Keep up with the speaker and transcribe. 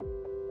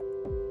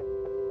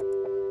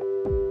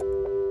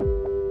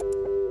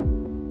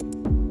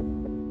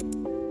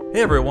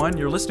Hey everyone,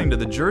 you're listening to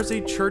the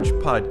Jersey Church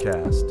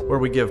Podcast, where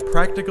we give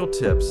practical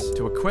tips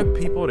to equip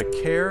people to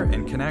care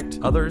and connect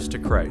others to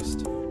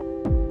Christ.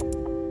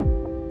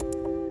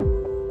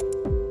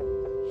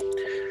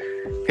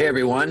 Hey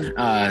everyone,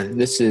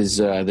 this is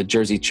the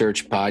Jersey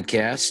Church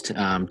Podcast.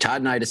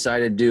 Todd and I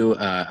decided to do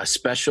a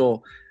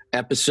special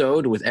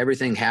episode with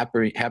everything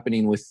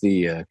happening with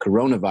the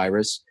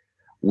coronavirus.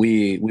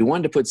 We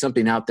wanted to put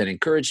something out that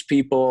encouraged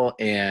people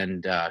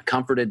and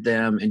comforted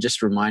them and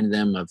just reminded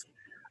them of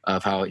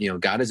how,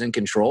 God is in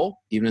control,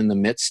 even in the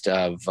midst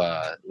of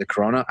the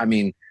corona. Todd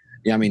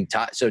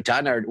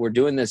and I, we're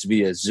doing this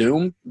via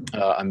Zoom,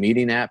 a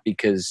meeting app,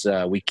 because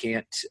we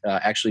can't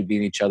actually be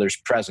in each other's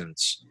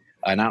presence.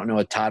 And I don't know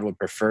if Todd would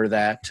prefer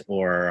that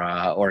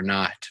or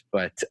not,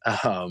 but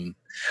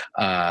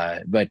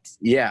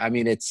yeah,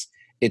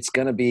 it's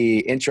going to be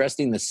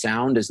interesting. The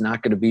sound is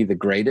not going to be the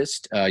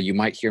greatest. You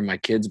might hear my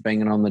kids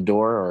banging on the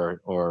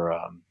door, or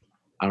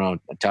I don't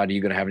know, Todd, are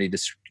you going to have any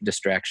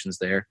distractions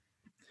there?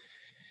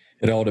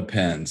 It all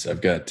depends. I've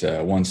got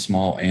one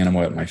small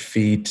animal at my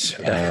feet,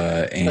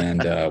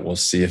 and we'll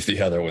see if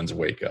the other ones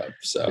wake up.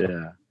 So,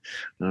 yeah.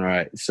 All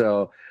right.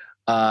 So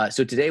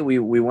today we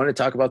want to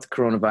talk about the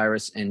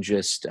coronavirus and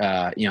just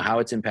how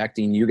it's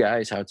impacting you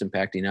guys, how it's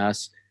impacting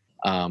us,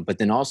 but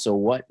then also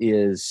what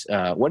is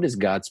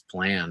God's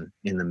plan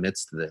in the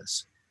midst of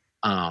this.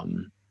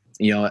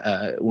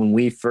 When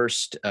we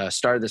first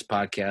started this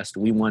podcast,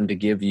 we wanted to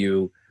give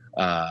you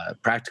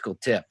practical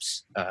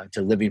tips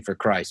to living for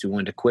Christ. We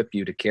want to equip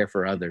you to care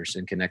for others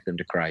and connect them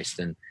to Christ,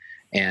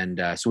 and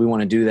so we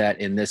want to do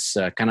that in this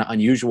kind of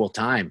unusual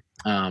time.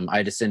 I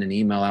had to send an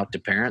email out to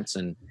parents,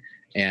 and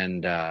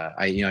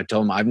I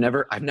told them I've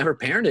never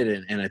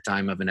parented in a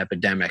time of an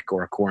epidemic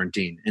or a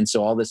quarantine, and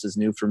so all this is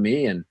new for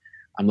me, and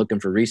I'm looking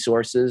for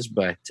resources.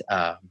 But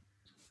I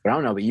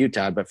don't know about you,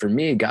 Todd, but for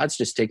me, God's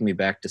just taking me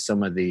back to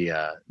some of the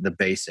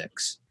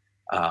basics.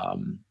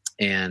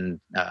 And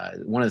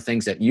one of the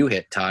things that you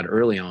hit, Todd,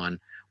 early on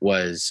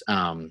was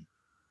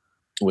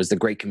the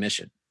Great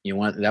Commission.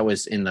 That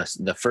was in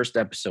the first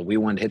episode. We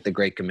wanted to hit the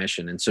Great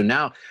Commission, and so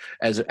now,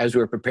 as we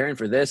were preparing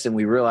for this, and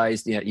we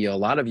realized, a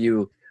lot of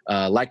you,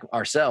 like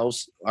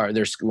ourselves,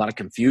 there's a lot of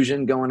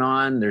confusion going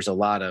on. There's a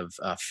lot of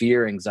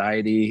fear,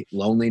 anxiety,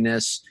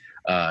 loneliness,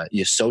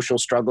 social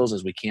struggles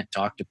as we can't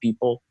talk to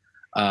people.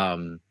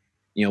 With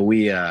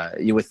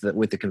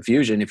the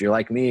confusion, if you're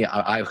like me,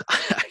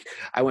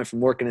 I went from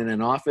working in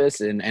an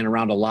office and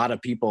around a lot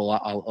of people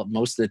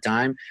most of the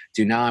time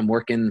to now I'm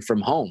working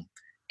from home,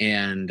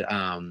 and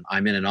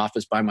I'm in an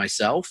office by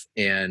myself,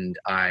 and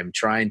I'm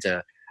trying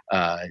to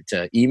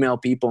email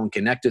people and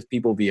connect with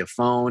people via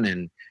phone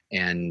and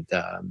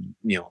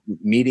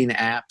meeting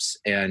apps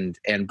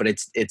but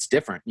it's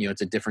different.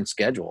 It's a different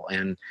schedule,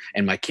 and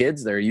my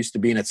kids, they're used to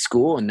being at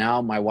school, and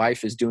now my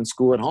wife is doing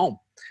school at home.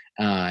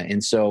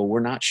 And so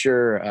we're not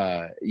sure,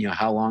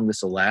 how long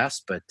this will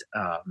last, but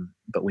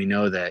we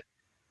know that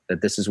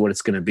this is what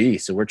it's going to be.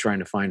 So we're trying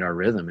to find our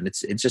rhythm, and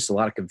it's just a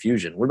lot of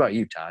confusion. What about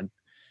you, Todd?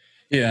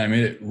 Yeah,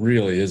 it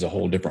really is a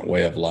whole different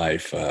way of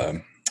life,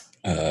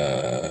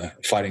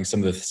 fighting some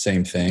of the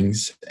same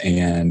things.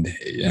 And,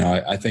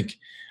 I think,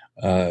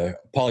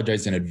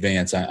 apologize in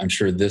advance. I'm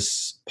sure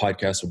this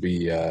podcast will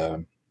be,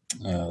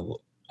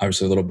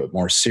 obviously a little bit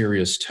more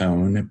serious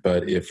tone,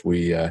 but if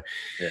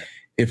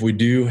we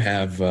do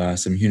have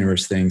some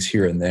humorous things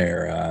here and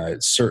there,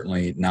 it's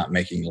certainly not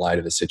making light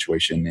of the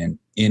situation in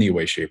any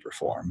way, shape, or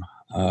form.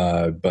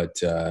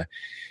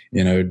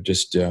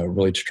 Just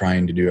really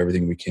trying to do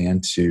everything we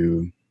can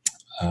to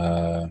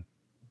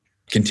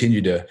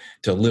continue to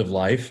live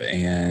life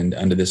and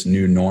under this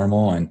new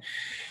normal. And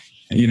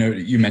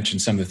you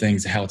mentioned some of the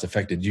things, how it's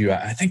affected you.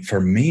 I think for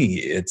me,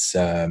 it's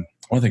one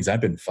of the things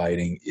I've been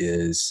fighting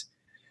is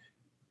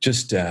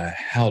just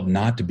how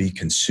not to be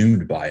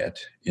consumed by it.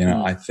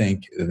 I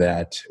think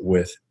that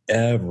with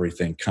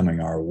everything coming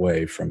our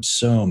way from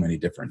so many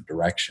different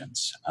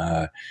directions,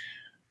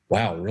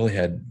 really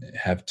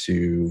have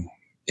to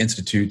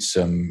institute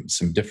some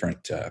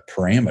different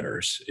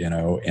parameters,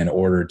 in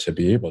order to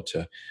be able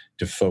to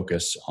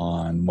focus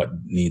on what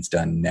needs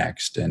done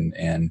next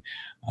and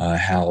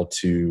how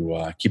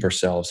to keep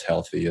ourselves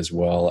healthy, as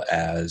well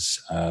as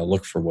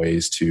look for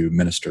ways to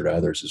minister to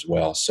others as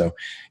well. So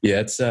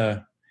yeah, it's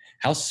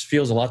house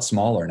feels a lot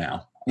smaller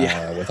now,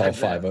 with all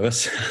five of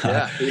us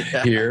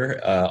here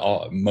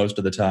most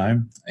of the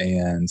time.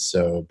 And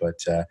so,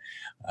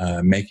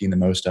 making the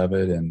most of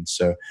it. And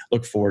so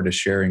look forward to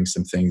sharing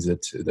some things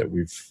that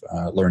we've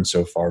learned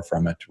so far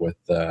from it with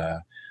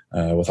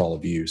all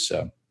of you.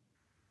 So,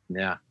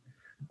 yeah.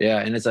 Yeah.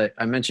 And as I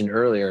mentioned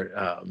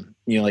earlier,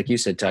 like you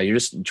said, Ty, you're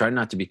just trying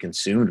not to be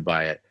consumed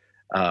by it.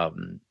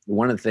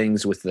 One of the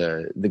things with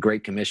the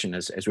Great Commission,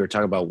 as we were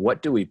talking about,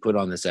 what do we put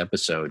on this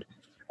episode?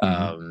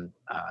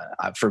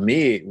 For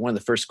me, one of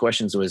the first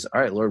questions was,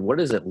 all right, Lord, what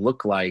does it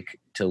look like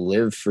to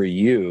live for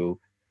you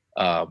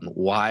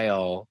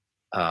while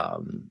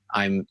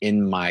I'm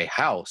in my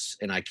house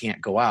and I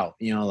can't go out?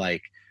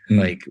 Like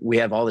we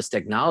have all this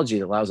technology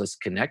that allows us to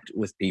connect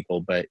with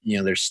people, but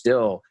there's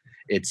still,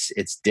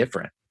 it's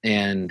different.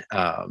 And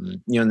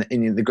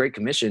in the Great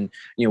Commission,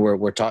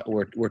 we're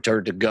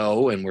told to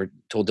go, and we're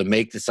told to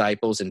make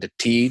disciples and to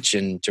teach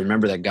and to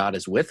remember that God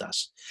is with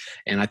us.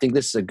 And I think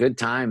this is a good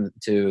time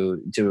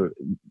to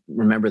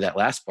remember that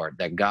last part,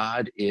 that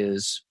God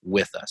is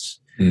with us.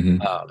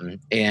 Mm-hmm.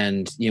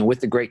 And with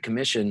the Great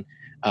Commission,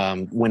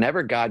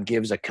 whenever God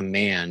gives a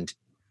command,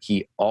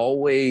 He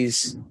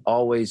always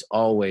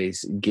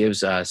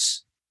gives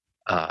us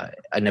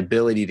an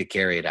ability to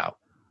carry it out.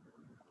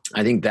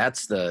 I think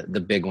that's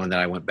the big one that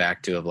I went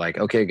back to, of like,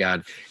 okay,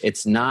 God,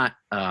 it's not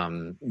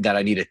that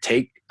I need to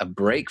take a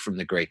break from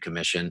the Great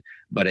Commission,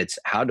 but it's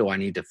how do I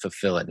need to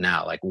fulfill it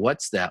now? Like,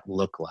 what's that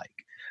look like?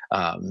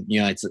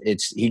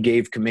 He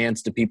gave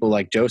commands to people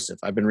like Joseph.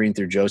 I've been reading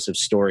through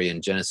Joseph's story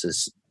in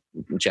Genesis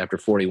chapter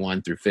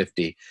 41 through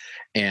 50.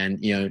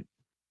 And,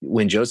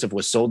 when Joseph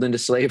was sold into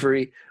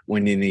slavery,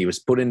 when he was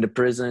put into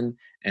prison,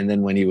 and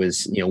then when he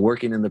was,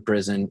 working in the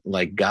prison,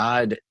 like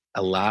God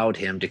allowed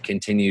him to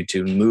continue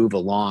to move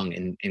along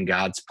in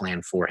God's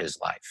plan for his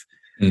life.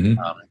 Mm-hmm.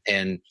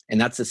 And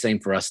that's the same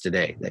for us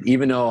today, that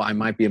even though I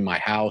might be in my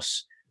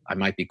house, I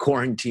might be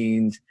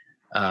quarantined,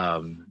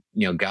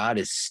 God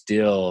is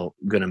still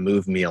going to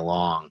move me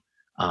along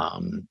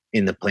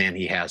in the plan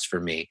He has for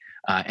me.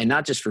 And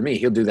not just for me,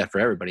 He'll do that for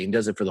everybody. He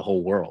does it for the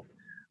whole world.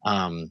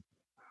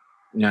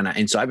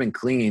 And so I've been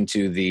clinging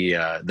to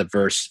the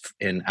verse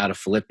out of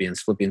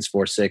Philippians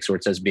 4:6, where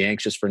it says, "Be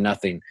anxious for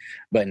nothing,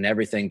 but in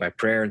everything by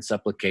prayer and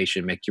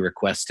supplication make your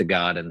requests to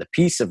God, and the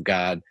peace of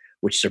God,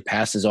 which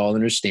surpasses all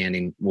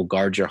understanding, will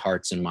guard your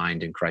hearts and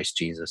mind in Christ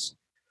Jesus."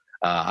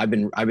 I've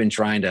been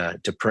trying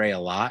to pray a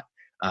lot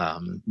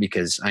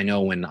because I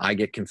know when I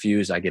get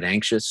confused, I get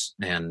anxious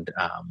and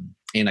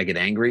I get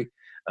angry.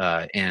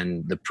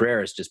 And the prayer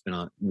has just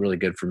been really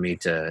good for me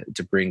to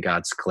bring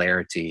God's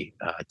clarity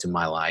to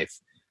my life.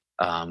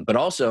 But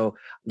also,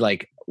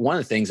 like, one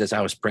of the things as I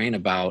was praying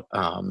about,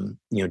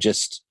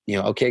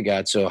 okay,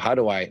 God, so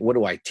what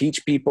do I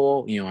teach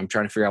people? I'm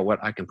trying to figure out what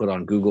I can put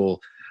on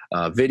Google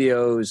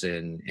videos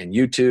and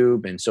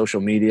YouTube and social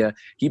media.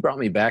 He brought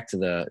me back to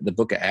the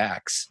book of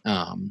Acts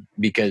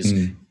because,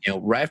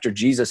 right after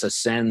Jesus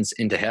ascends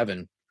into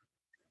heaven,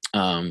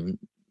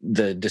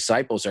 the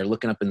disciples are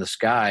looking up in the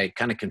sky,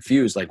 kind of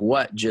confused, like,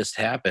 what just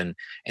happened?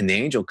 And the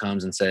angel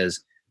comes and says,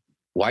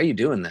 "Why are you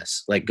doing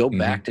this? Like, go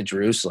back to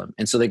Jerusalem."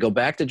 And so they go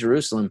back to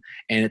Jerusalem,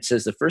 and it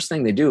says the first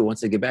thing they do once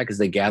they get back is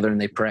they gather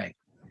and they pray.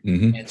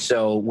 Mm-hmm. And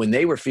so when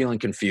they were feeling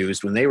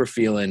confused, when they were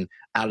feeling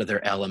out of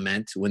their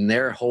element, when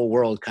their whole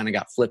world kind of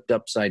got flipped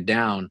upside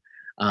down,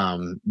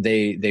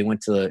 they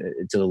went to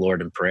the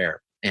Lord in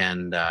prayer.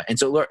 And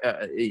so, Lord,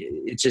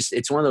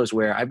 it's one of those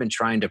where I've been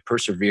trying to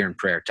persevere in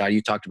prayer. Todd,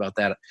 you talked about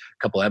that a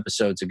couple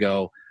episodes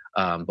ago,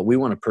 but we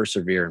want to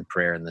persevere in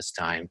prayer in this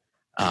time.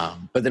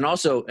 But then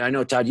also, I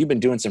know, Todd, you've been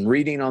doing some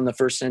reading on the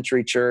first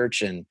century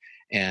church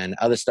and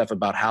other stuff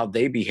about how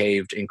they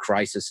behaved in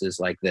crises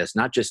like this,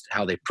 not just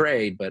how they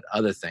prayed, but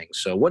other things.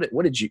 So what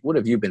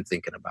have you been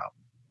thinking about?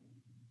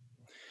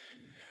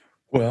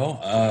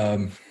 Well,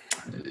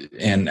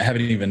 and I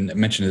haven't even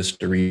mentioned this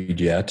to Reed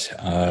yet,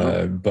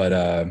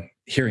 but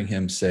hearing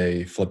him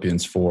say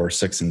Philippians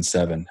 4:6 and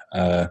 7,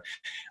 I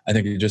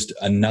think it's just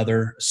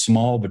another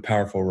small but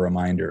powerful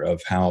reminder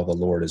of how the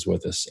Lord is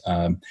with us.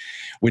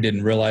 We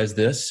didn't realize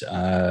this.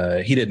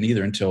 He didn't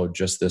either until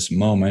just this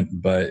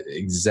moment, but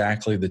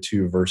exactly the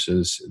two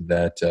verses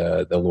that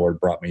the Lord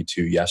brought me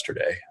to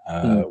yesterday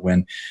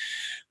when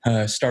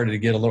started to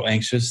get a little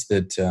anxious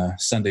that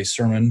Sunday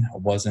sermon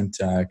wasn't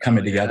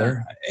coming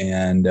together,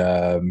 and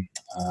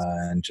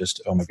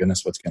just, oh my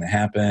goodness, what's going to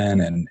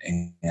happen?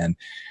 And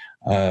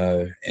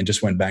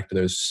just went back to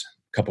those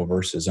couple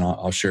verses, and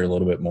I'll share a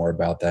little bit more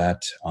about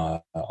that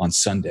on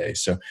Sunday.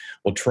 So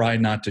we'll try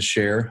not to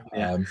share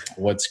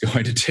what's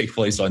going to take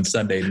place on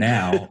Sunday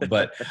now,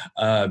 but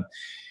to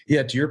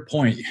your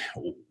point,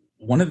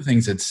 one of the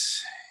things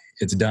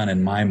it's done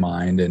in my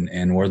mind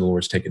and where the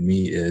Lord's taken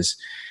me is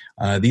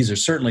these are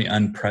certainly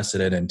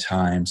unprecedented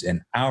times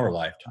in our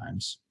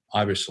lifetimes,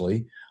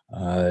 obviously,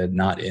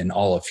 not in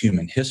all of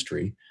human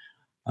history.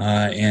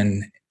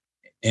 And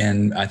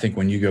I think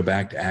when you go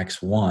back to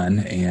Acts 1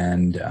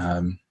 and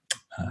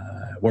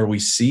where we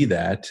see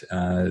that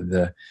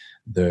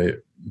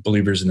the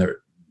believers in the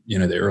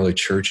early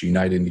church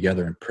uniting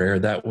together in prayer,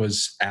 that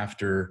was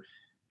after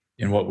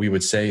in what we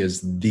would say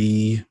is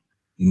the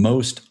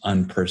most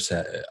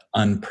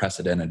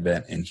unprecedented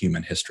event in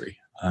human history.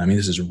 I mean,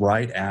 this is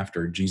right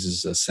after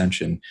Jesus'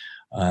 ascension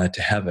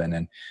to heaven,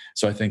 and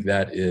so I think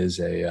that is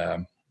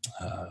a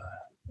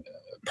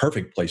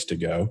perfect place to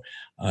go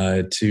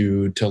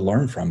to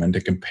learn from and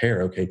to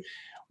compare. Okay,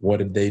 what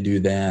did they do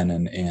then?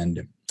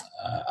 And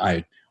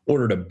I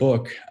ordered a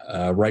book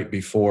right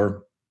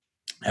before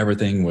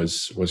everything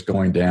was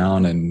going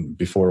down and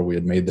before we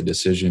had made the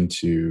decision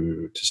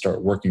to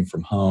start working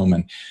from home.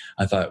 And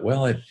I thought,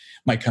 well, it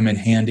might come in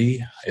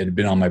handy. It had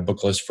been on my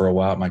book list for a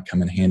while. It might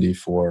come in handy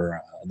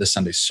for this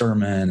Sunday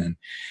sermon.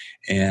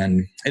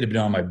 And it had been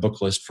on my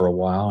book list for a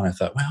while. And I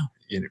thought, well,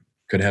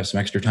 could have some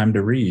extra time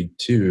to read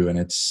too. And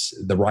it's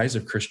The Rise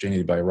of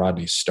Christianity by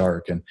Rodney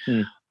Stark. And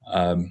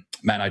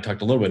Matt and I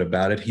talked a little bit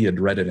about it. He had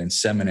read it in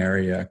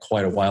seminary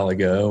quite a while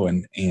ago,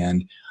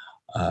 and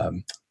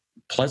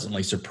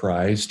pleasantly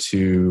surprised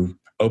to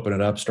open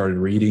it up, started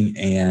reading,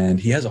 and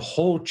he has a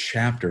whole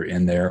chapter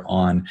in there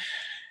on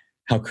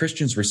how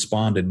Christians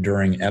responded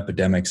during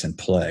epidemics and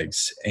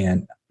plagues.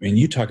 And I mean,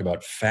 you talk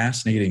about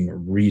fascinating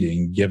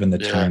reading given the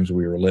times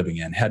we were living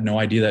in. Had no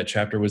idea that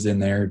chapter was in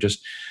there,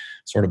 just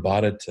sort of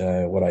bought it,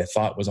 what I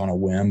thought was on a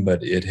whim,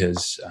 but it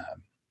has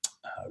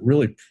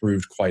really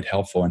proved quite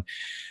helpful. And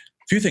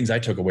a few things I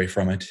took away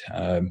from it,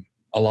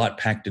 a lot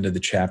packed into the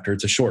chapter.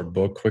 It's a short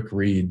book, quick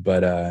read,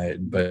 but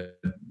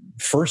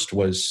first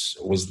was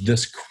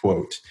this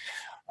quote.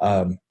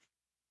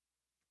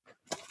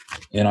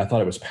 And I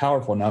thought it was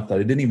powerful enough that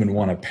I didn't even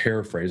want to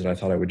paraphrase it. I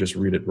thought I would just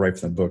read it right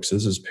from the book. So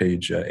this is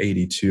page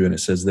 82, and it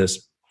says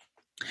this.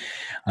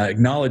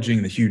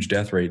 Acknowledging the huge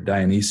death rate,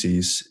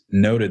 Dionysius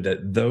noted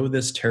that though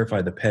this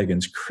terrified the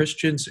pagans,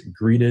 Christians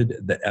greeted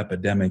the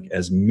epidemic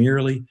as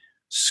merely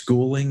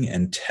schooling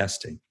and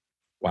testing.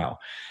 Wow.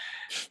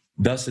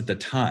 Thus, at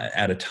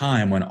a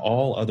time when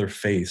all other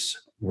faiths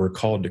were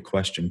called to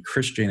question,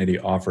 Christianity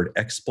offered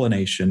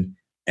explanation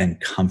and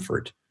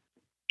comfort.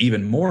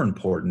 Even more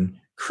important,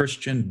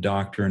 Christian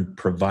doctrine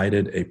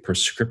provided a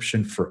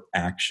prescription for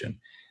action.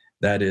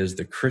 That is,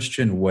 the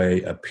Christian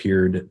way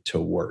appeared to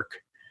work.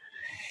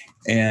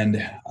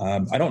 And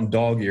I don't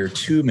dog-ear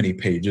too many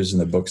pages in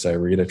the books I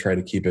read. I try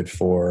to keep it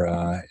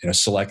for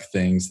select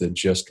things that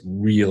just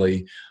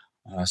really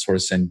sort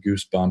of send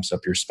goosebumps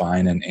up your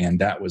spine, and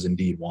that was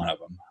indeed one of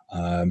them.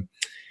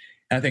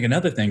 And I think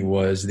another thing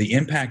was the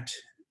impact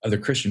of the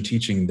Christian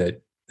teaching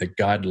that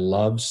God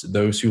loves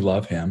those who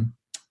love him,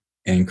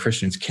 and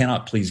Christians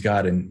cannot please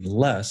God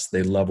unless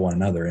they love one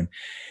another.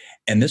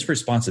 And this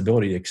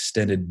responsibility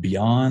extended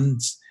beyond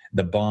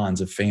the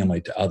bonds of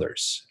family to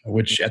others,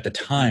 which at the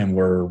time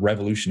were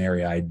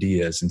revolutionary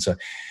ideas. And so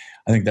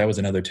I think that was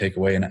another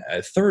takeaway. And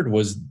a third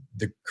was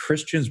the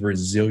Christians'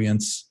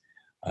 resilience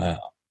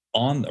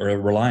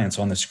reliance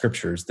on the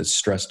scriptures that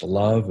stressed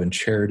love and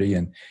charity,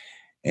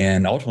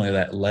 and ultimately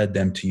that led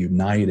them to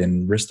unite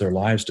and risk their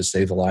lives to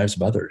save the lives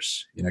of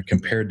others,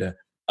 compared to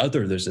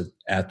others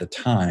at the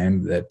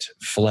time that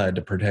fled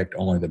to protect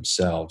only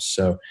themselves.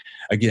 So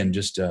again,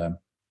 just some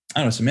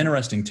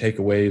interesting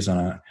takeaways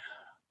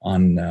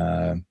on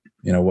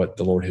what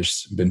the Lord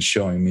has been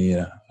showing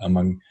me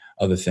among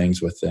other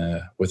things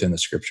within the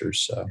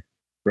scriptures. So.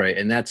 Right,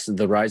 and that's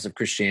The Rise of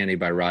Christianity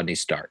by Rodney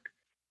Stark.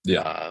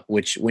 Yeah.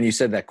 Which, when you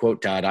said that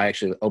quote, Todd, I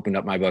actually opened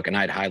up my book and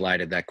I'd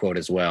highlighted that quote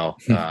as well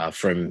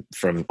from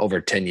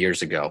over 10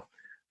 years ago.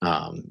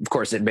 Of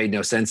course, it made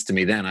no sense to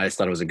me then. I just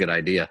thought it was a good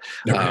idea.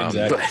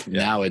 Exactly. But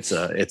now it's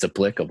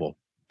applicable.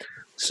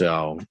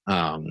 So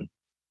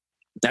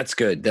that's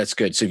good. That's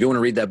good. So if you want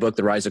to read that book,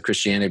 The Rise of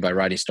Christianity by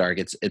Rodney Stark,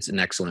 it's an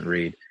excellent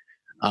read.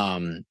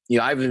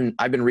 I've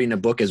been reading a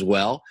book as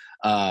well,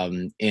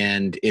 and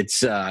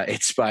it's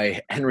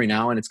by Henry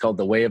Nouwen. It's called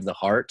The Way of the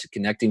Heart: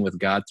 Connecting with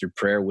God Through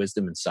Prayer,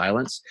 Wisdom, and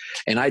Silence.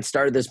 And I'd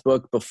started this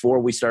book before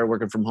we started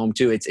working from home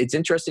too. It's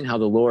interesting how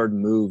the Lord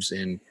moves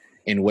in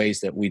ways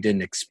that we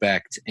didn't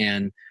expect.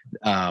 And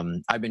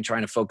I've been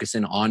trying to focus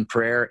in on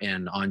prayer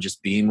and on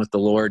just being with the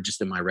Lord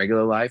just in my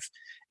regular life.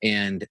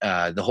 And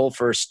the whole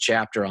first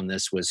chapter on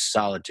this was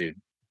solitude.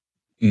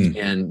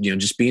 And,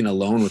 just being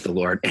alone with the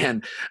Lord.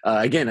 And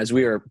again, as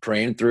we were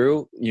praying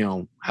through,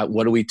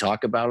 what do we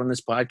talk about on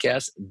this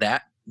podcast?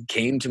 That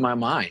came to my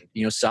mind,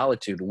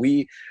 solitude.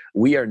 We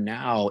are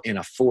now in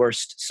a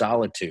forced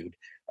solitude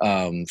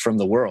from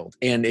the world.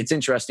 And it's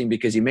interesting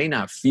because you may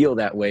not feel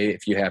that way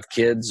if you have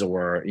kids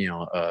or,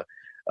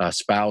 a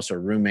spouse or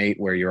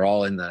roommate where you're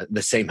all in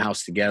the same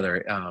house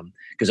together.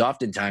 Because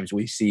oftentimes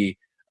we see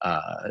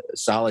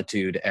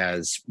solitude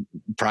as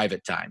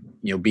private time,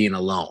 being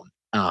alone.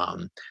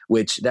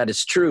 Which that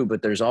is true,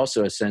 but there's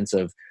also a sense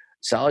of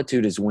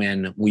solitude is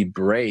when we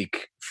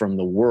break from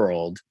the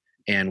world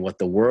and what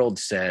the world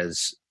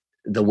says,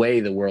 the way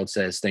the world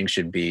says things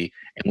should be,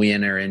 and we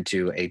enter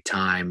into a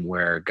time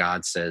where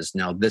God says,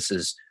 no, this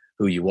is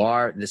who you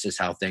are, this is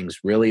how things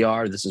really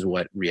are, this is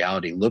what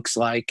reality looks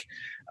like.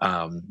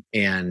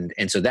 And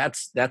so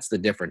that's the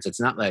difference.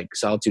 It's not like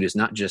solitude is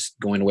not just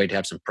going away to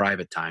have some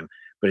private time,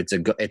 but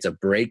it's a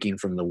breaking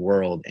from the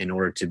world in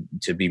order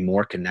to be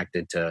more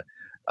connected to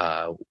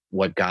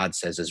what God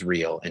says is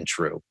real and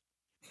true.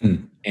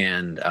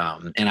 And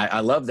I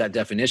love that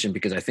definition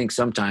because I think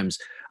sometimes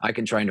I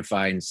can try to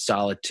find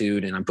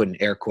solitude, and I'm putting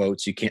air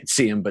quotes, you can't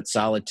see them, but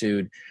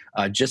solitude,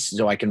 just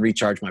so I can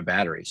recharge my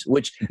batteries,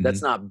 which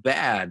that's not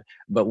bad.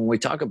 But when we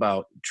talk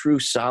about true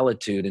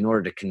solitude in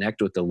order to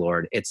connect with the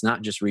Lord, it's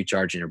not just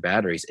recharging your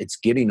batteries, it's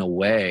getting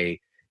away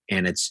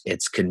and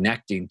it's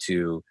connecting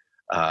to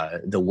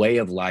the way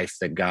of life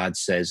that God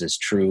says is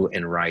true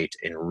and right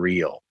and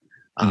real.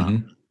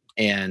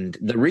 And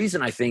the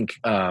reason I think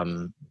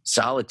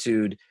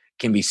solitude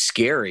can be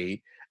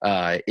scary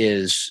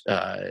is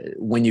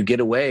when you get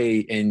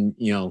away, and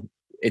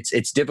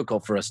it's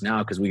difficult for us now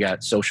because we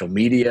got social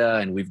media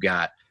and we've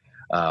got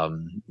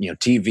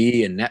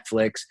TV and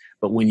Netflix.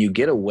 But when you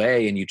get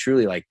away and you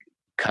truly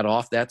cut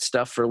off that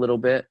stuff for a little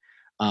bit,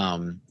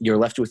 you're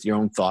left with your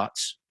own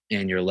thoughts,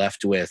 and you're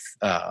left with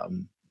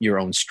your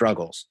own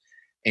struggles.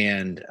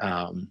 And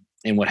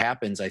what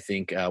happens, I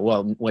think,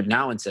 what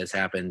Nouwen says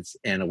happens,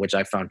 and which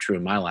I found true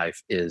in my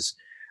life, is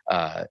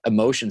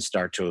emotions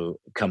start to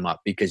come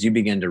up because you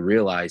begin to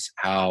realize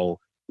how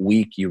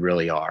weak you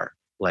really are,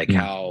 like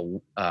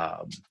how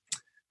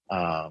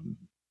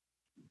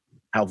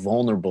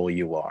vulnerable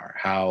you are,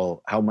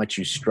 how much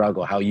you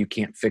struggle, how you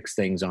can't fix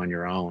things on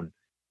your own.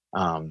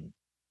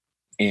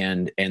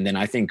 And then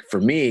I think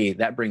for me,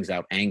 that brings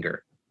out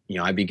anger.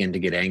 I begin to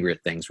get angry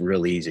at things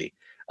real easy.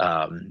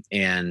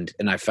 And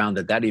I found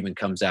that even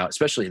comes out,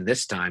 especially in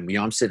this time.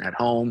 I'm sitting at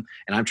home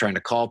and I'm trying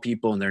to call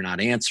people and they're not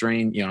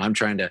answering. I'm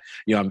trying to,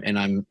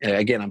 I'm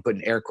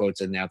putting air quotes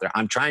in out there.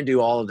 I'm trying to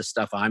do all of the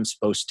stuff I'm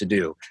supposed to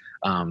do,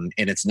 and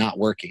it's not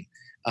working.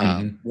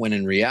 When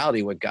in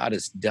reality, what God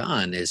has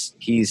done is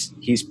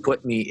He's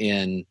put me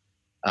in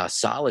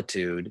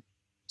solitude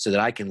so that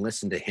I can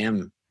listen to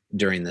Him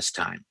during this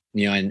time.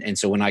 And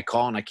so when I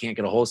call and I can't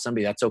get a hold of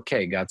somebody, that's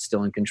okay. God's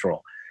still in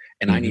control.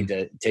 And I need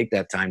to take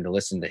that time to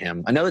listen to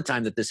Him. Another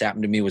time that this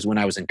happened to me was when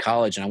I was in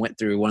college, and I went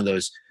through one of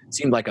those,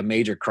 seemed like a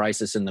major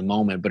crisis in the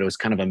moment, but it was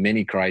kind of a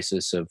mini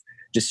crisis of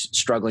just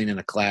struggling in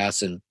a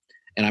class. And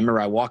I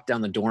remember I walked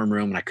down the dorm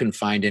room and I couldn't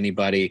find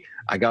anybody.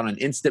 I got on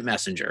instant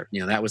messenger.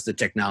 That was the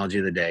technology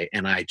of the day.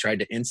 And I tried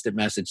to instant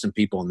message some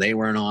people and they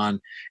weren't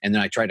on. And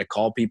then I tried to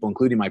call people,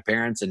 including my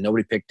parents, and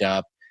nobody picked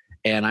up.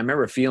 And I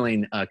remember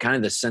feeling kind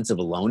of this sense of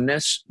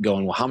aloneness,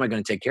 going, well, how am I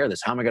going to take care of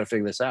this? How am I going to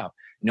figure this out?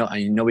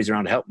 Nobody's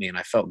around to help me. And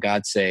I felt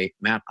God say,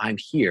 Matt, I'm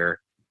here.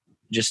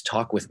 Just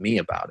talk with me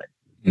about it.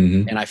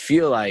 And I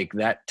feel like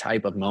that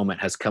type of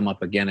moment has come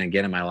up again and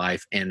again in my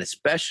life. And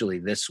especially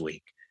this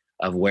week,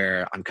 of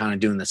where I'm kind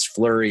of doing this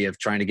flurry of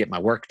trying to get my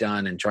work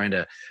done and trying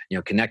to,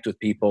 connect with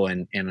people.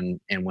 And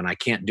when I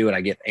can't do it,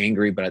 I get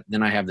angry. But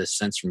then I have this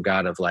sense from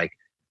God of like,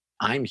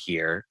 I'm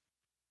here.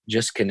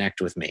 Just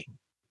connect with me.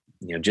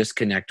 Just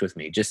connect with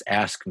me. Just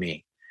ask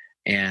me.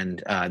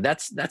 And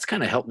that's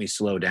kind of helped me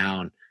slow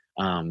down.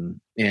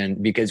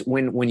 And because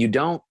when you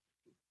don't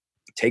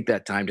take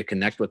that time to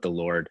connect with the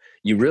Lord,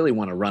 you really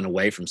want to run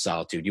away from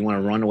solitude. You want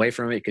to run away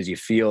from it because you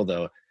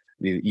feel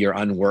your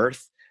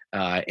unworth,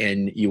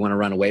 and you want to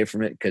run away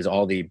from it because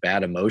all the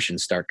bad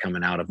emotions start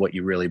coming out of what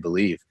you really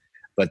believe.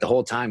 But the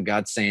whole time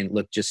God's saying,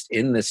 look, just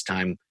in this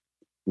time,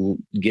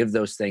 give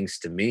those things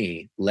to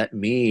me. Let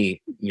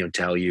me,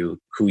 tell you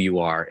who you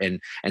are.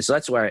 And so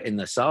that's why in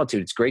the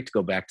solitude, it's great to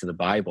go back to the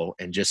Bible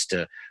and just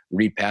to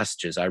read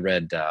passages. I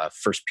read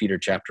 1 Peter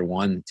chapter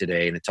 1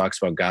 today, and it talks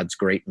about God's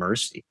great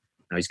mercy.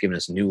 He's given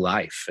us new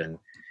life.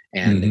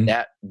 And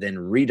that then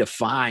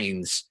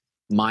redefines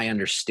my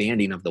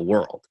understanding of the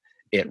world.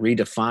 It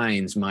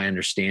redefines my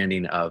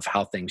understanding of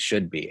how things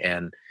should be.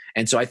 And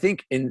so I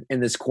think in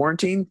this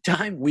quarantine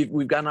time,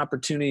 we've got an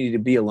opportunity to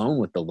be alone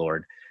with the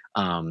Lord.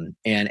 And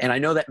I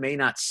know that may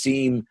not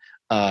seem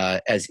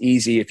as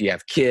easy if you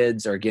have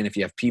kids, or again, if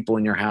you have people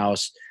in your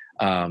house.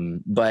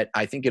 But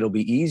I think it'll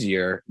be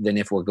easier than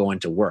if we're going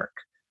to work.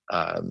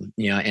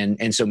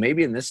 And so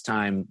maybe in this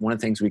time, one of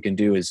the things we can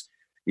do is,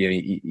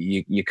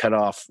 you cut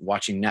off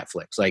watching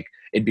Netflix. Like,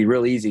 it'd be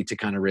real easy to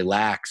kind of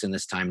relax in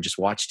this time, just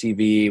watch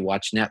TV,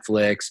 watch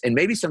Netflix. And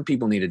maybe some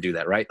people need to do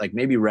that, right? Like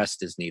maybe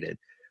rest is needed.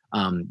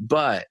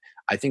 But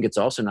I think it's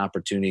also an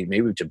opportunity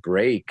maybe to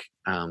break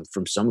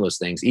from some of those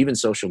things, even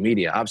social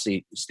media.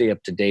 Obviously, stay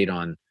up to date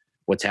on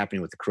what's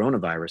happening with the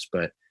coronavirus,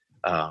 but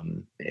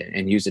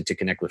and use it to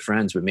connect with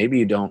friends. But maybe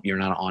you're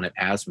not on it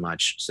as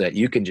much, so that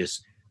you can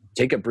just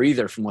take a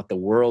breather from what the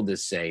world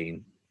is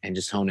saying and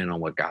just hone in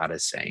on what God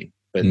is saying.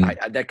 But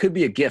that could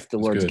be a gift the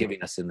Lord's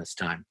giving us in this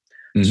time.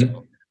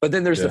 So, but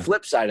then there's the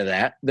flip side of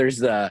that. There's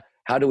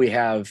how do we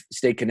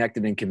stay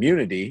connected in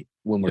community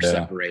when we're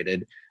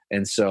separated?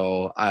 And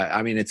so,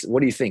 I mean,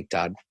 what do you think,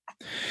 Todd?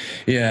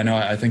 Yeah, no,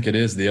 I think it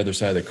is the other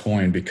side of the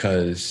coin,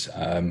 because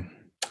I don't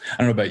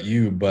know about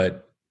you,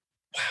 but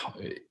wow,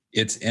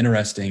 it's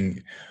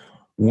interesting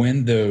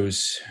when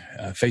those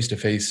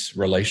face-to-face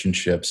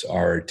relationships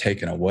are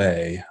taken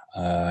away,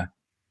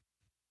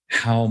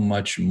 how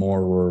much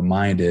more we're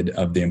reminded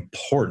of the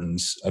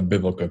importance of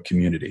biblical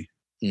community.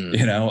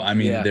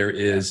 There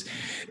is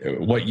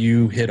what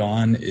you hit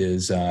on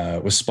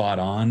was spot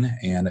on.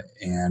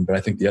 But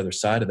I think the other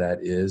side of that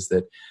is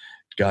that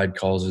God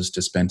calls us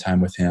to spend time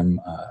with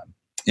Him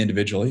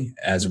individually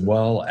as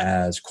well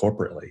as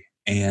corporately.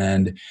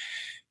 And,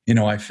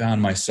 I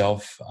found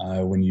myself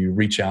when you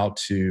reach out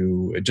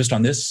to, just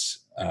on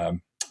this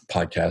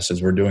podcast,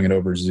 as we're doing it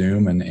over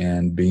Zoom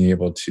and being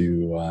able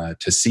to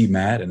see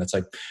Matt, and it's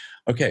like,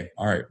 okay,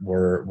 all right,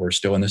 we're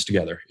still in this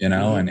together,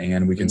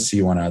 and we can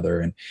see one another.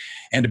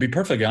 And to be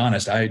perfectly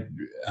honest, I'd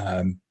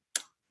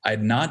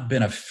not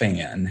been a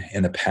fan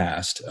in the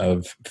past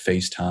of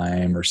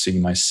FaceTime or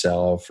seeing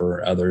myself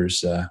or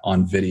others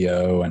on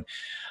video,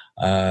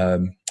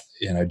 and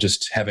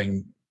just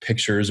having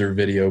pictures or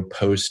video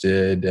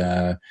posted,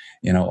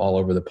 all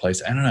over the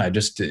place. I don't know. I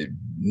just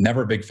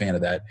never a big fan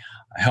of that.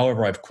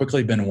 However, I've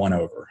quickly been won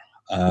over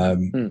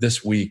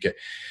this week.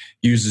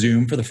 used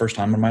Zoom for the first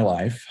time in my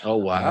life. Oh,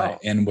 wow.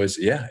 And was,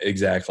 yeah,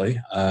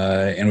 exactly.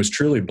 And was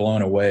truly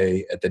blown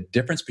away at the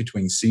difference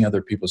between seeing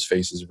other people's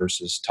faces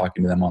versus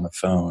talking to them on the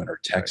phone or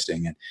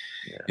texting.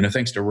 And,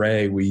 thanks to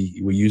Ray,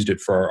 we used it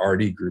for our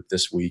RD group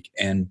this week.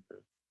 And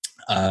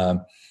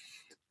there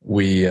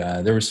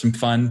was some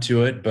fun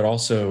to it, but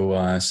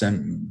also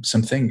some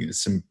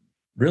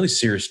really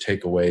serious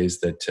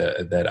takeaways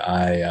that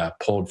I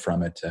pulled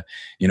from it.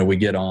 We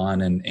get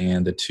on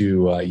and the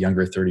two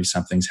younger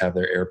 30-somethings have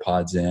their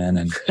AirPods in,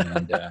 and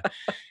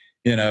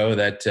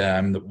that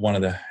I'm one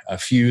of a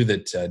few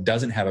that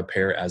doesn't have a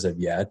pair as of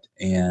yet.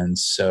 And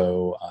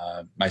so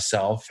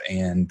myself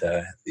and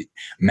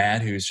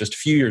Matt, who's just a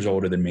few years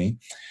older than me,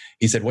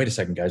 he said, wait a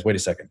second, guys, wait a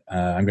second.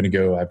 I've got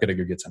to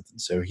go get something.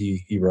 So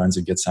he runs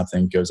and gets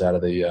something, goes out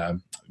of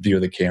the view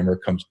of the camera,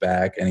 comes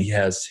back, and he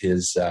has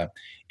his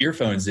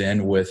earphones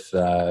in with,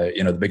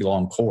 the big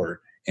long cord.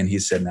 And he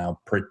said, now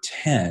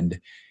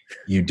pretend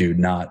you do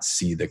not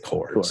see the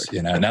cords.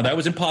 Now that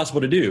was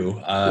impossible to do,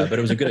 but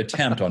it was a good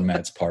attempt on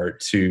Matt's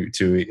part to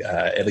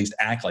at least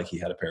act like he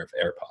had a pair of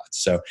AirPods.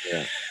 So,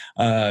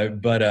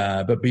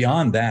 but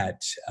beyond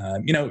that,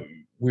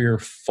 we're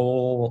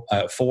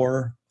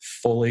four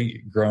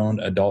fully grown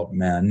adult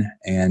men,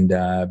 and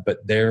but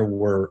there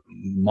were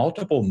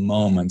multiple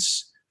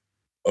moments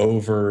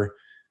over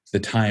the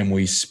time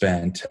we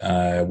spent,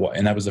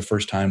 and that was the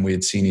first time we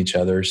had seen each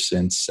other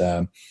since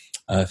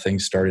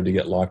things started to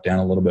get locked down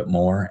a little bit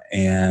more.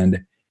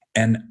 And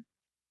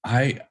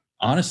I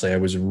honestly, I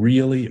was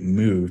really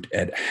moved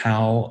at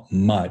how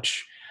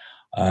much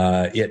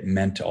it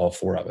meant to all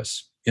four of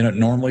us.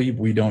 Normally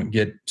we don't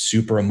get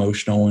super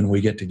emotional when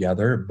we get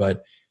together,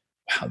 but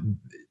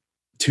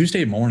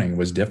Tuesday morning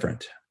was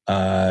different.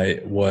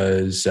 It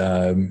was,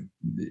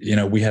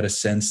 we had a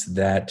sense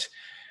that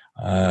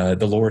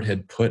the Lord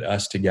had put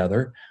us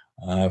together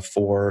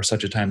for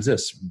such a time as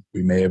this.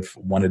 We may have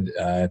wanted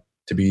to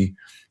be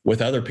with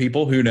other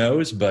people, who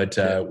knows, but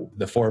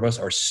the four of us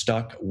are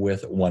stuck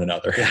with one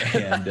another.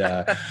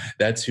 And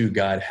that's who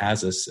God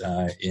has us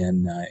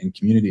in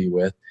community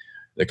with,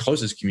 the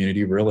closest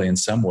community really in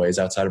some ways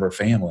outside of our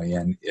family.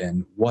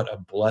 And what a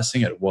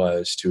blessing it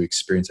was to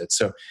experience it.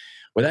 So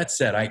with that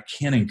said, I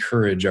can't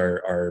encourage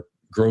our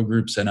grow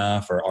groups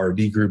enough, our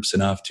RD groups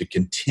enough to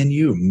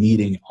continue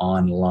meeting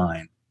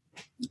online.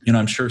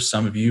 I'm sure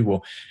some of you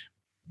will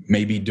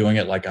maybe doing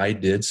it like I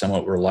did,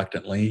 somewhat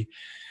reluctantly.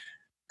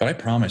 But I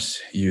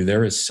promise you,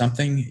 there is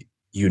something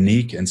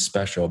unique and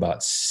special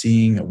about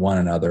seeing one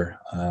another,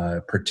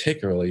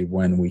 particularly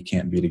when we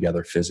can't be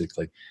together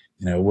physically.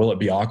 Will it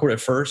be awkward at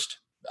first?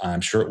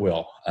 I'm sure it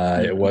will.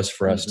 It was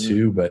for us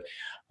too, but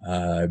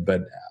I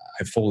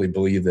fully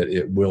believe that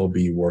it will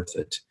be worth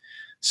it.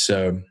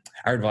 So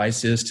our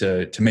advice is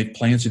to make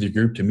plans with your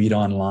group to meet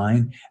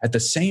online at the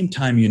same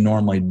time you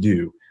normally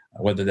do,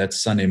 whether that's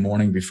Sunday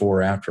morning before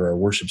or after our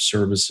worship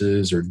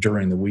services or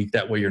during the week.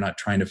 That way you're not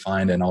trying to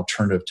find an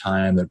alternative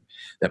time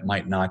that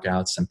might knock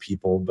out some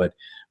people, but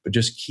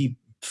just keep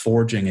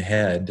forging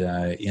ahead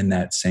in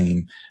that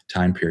same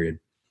time period.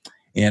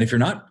 And if you're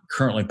not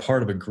currently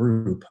part of a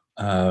group,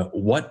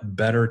 what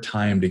better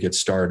time to get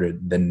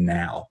started than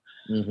now?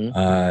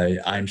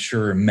 I'm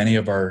sure many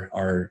of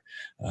our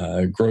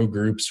grow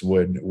groups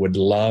would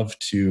love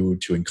to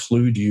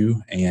include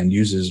you and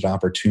use it as an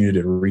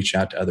opportunity to reach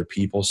out to other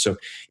people. So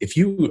if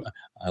you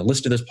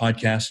listen to this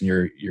podcast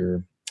and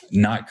you're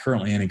not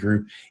currently in a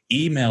group,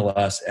 email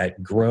us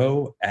at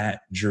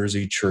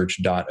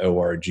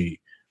grow@jerseychurch.org.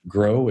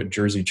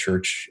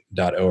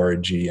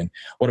 grow@jerseychurch.org. And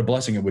what a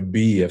blessing it would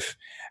be if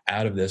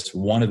out of this,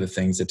 one of the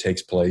things that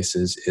takes place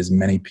is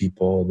many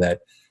people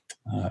that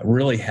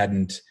really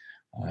hadn't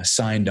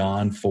signed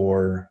on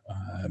for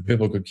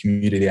biblical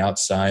community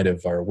outside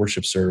of our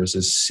worship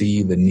services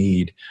see the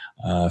need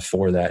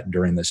for that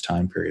during this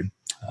time period.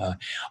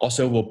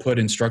 Also, we'll put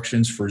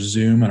instructions for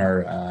Zoom in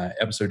our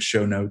episode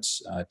show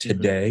notes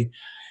today.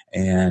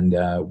 And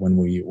when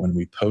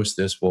we post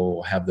this,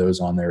 we'll have those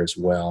on there as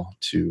well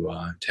to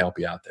help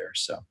you out there.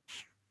 So,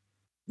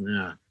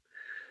 yeah.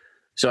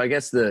 So I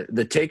guess the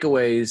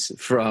takeaways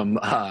from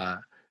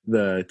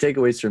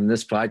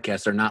this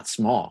podcast are not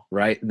small,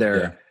 right?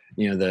 They're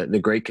the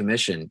Great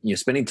Commission.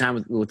 Spending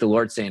time with the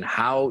Lord, saying,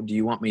 "How do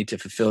you want me to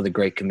fulfill the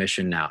Great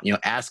Commission now?"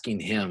 Asking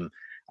Him,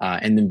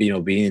 and then being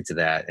obedient to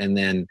that, and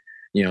then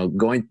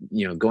going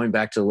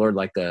back to the Lord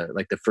like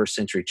the first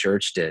century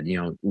church did.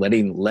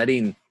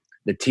 Letting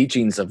the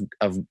teachings of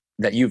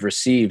that you've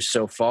received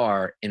so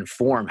far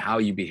inform how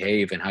you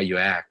behave and how you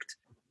act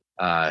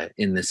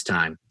in this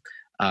time.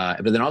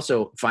 But then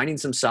also finding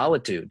some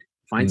solitude.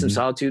 Some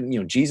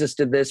solitude. Jesus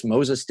did this.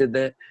 Moses did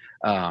that.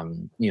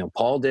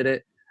 Paul did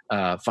it.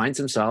 Find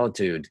some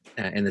solitude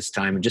in this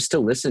time, and just to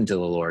listen to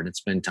the Lord and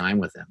spend time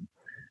with Him.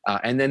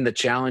 And then the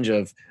challenge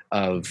of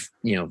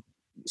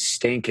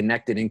staying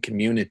connected in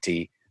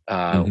community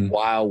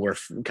while we're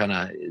kind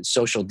of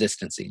social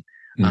distancing.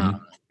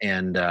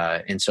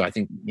 And so I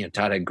think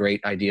Todd had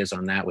great ideas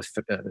on that with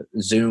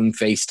Zoom,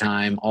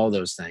 FaceTime, all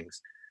those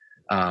things.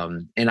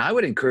 And I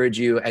would encourage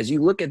you, as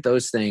you look at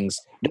those things,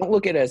 don't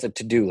look at it as a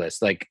to-do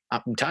list. Like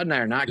Todd and I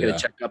are not going to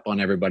check up on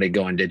everybody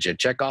going, did you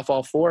check off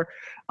all 4?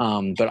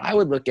 But I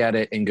would look at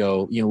it and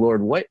go,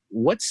 Lord,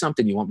 what's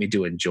something you want me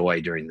to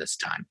enjoy during this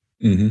time?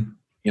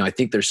 Mm-hmm. I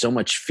think there's so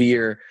much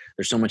fear,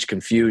 there's so much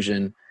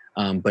confusion.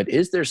 But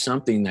is there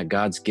something that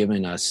God's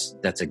given us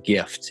that's a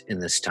gift in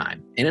this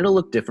time? And it'll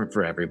look different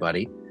for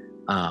everybody.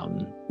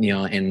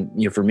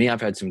 For me,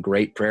 I've had some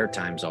great prayer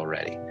times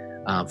already.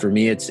 For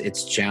me,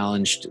 it's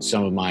challenged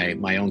some of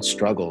my own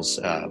struggles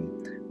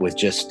with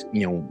just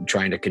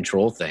trying to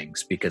control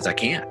things because I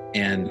can't,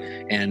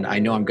 and I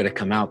know I'm going to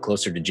come out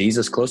closer to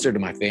Jesus, closer to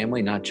my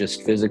family, not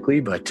just physically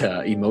but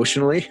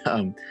emotionally.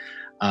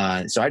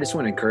 So I just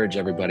want to encourage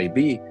everybody,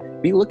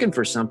 be looking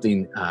for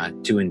something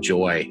to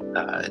enjoy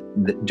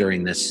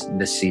during this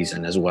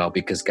season as well,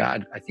 because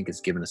God, I think,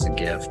 has given us a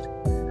gift.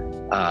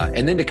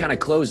 And then to kind of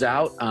close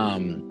out,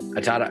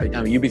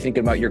 Todd, you'd be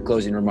thinking about your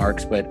closing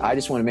remarks, but I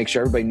just want to make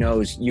sure everybody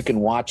knows you can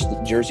watch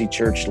the Jersey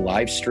Church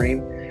live stream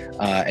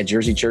at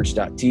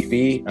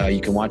jerseychurch.tv.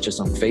 You can watch us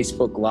on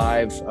Facebook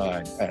Live,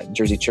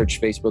 Jersey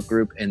Church Facebook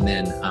group, and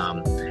then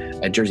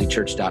at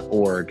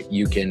jerseychurch.org,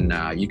 you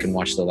can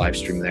watch the live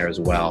stream there as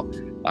well.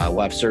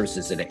 We'll have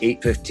services at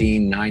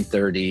 8:15,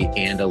 9:30,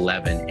 and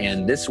 11.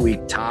 And this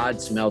week, Todd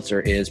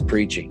Smeltzer is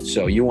preaching.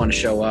 So you want to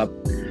show up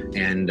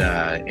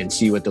and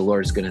see what the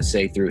Lord is going to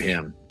say through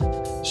him.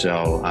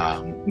 So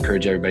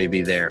encourage everybody to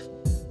be there.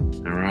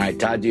 All right,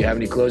 Todd, do you have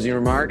any closing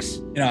remarks?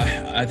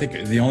 I think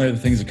the only other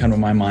things that come to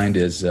my mind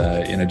is,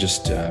 I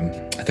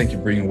thank you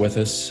for being with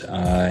us,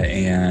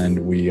 and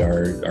we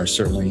are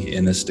certainly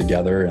in this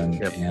together,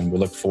 and we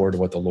look forward to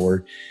what the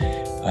Lord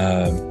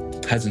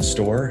has in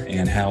store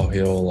and how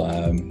he'll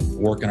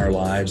work in our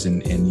lives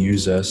and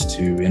use us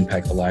to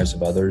impact the lives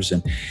of others.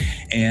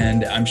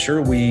 And I'm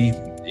sure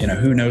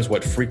who knows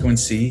what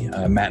frequency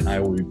Matt and I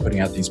will be putting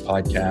out these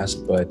podcasts,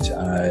 but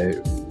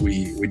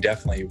we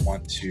definitely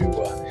want to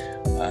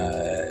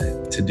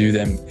do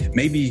them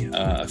maybe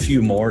a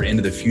few more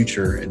into the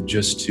future,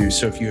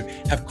 so if you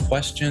have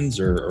questions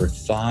or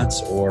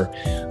thoughts or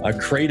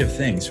creative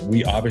things,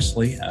 we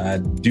obviously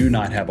do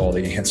not have all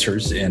the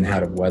answers in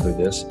how to weather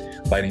this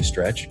by any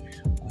stretch.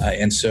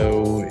 And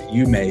so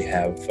you may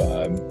have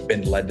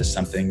been led to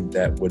something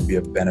that would be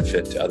of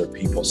benefit to other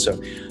people. So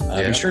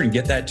be sure to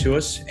get that to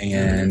us,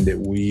 and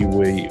we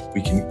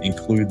can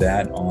include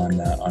that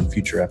on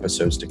future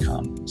episodes to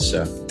come.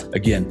 So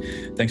again,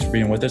 thanks for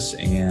being with us,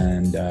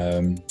 and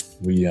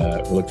we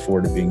look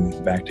forward to being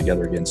back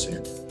together again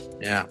soon.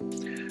 Yeah,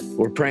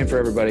 we're praying for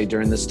everybody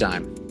during this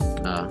time.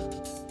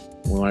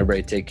 We want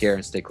everybody to take care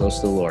and stay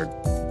close to the Lord.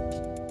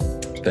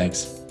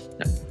 Thanks.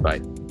 Yeah,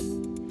 bye.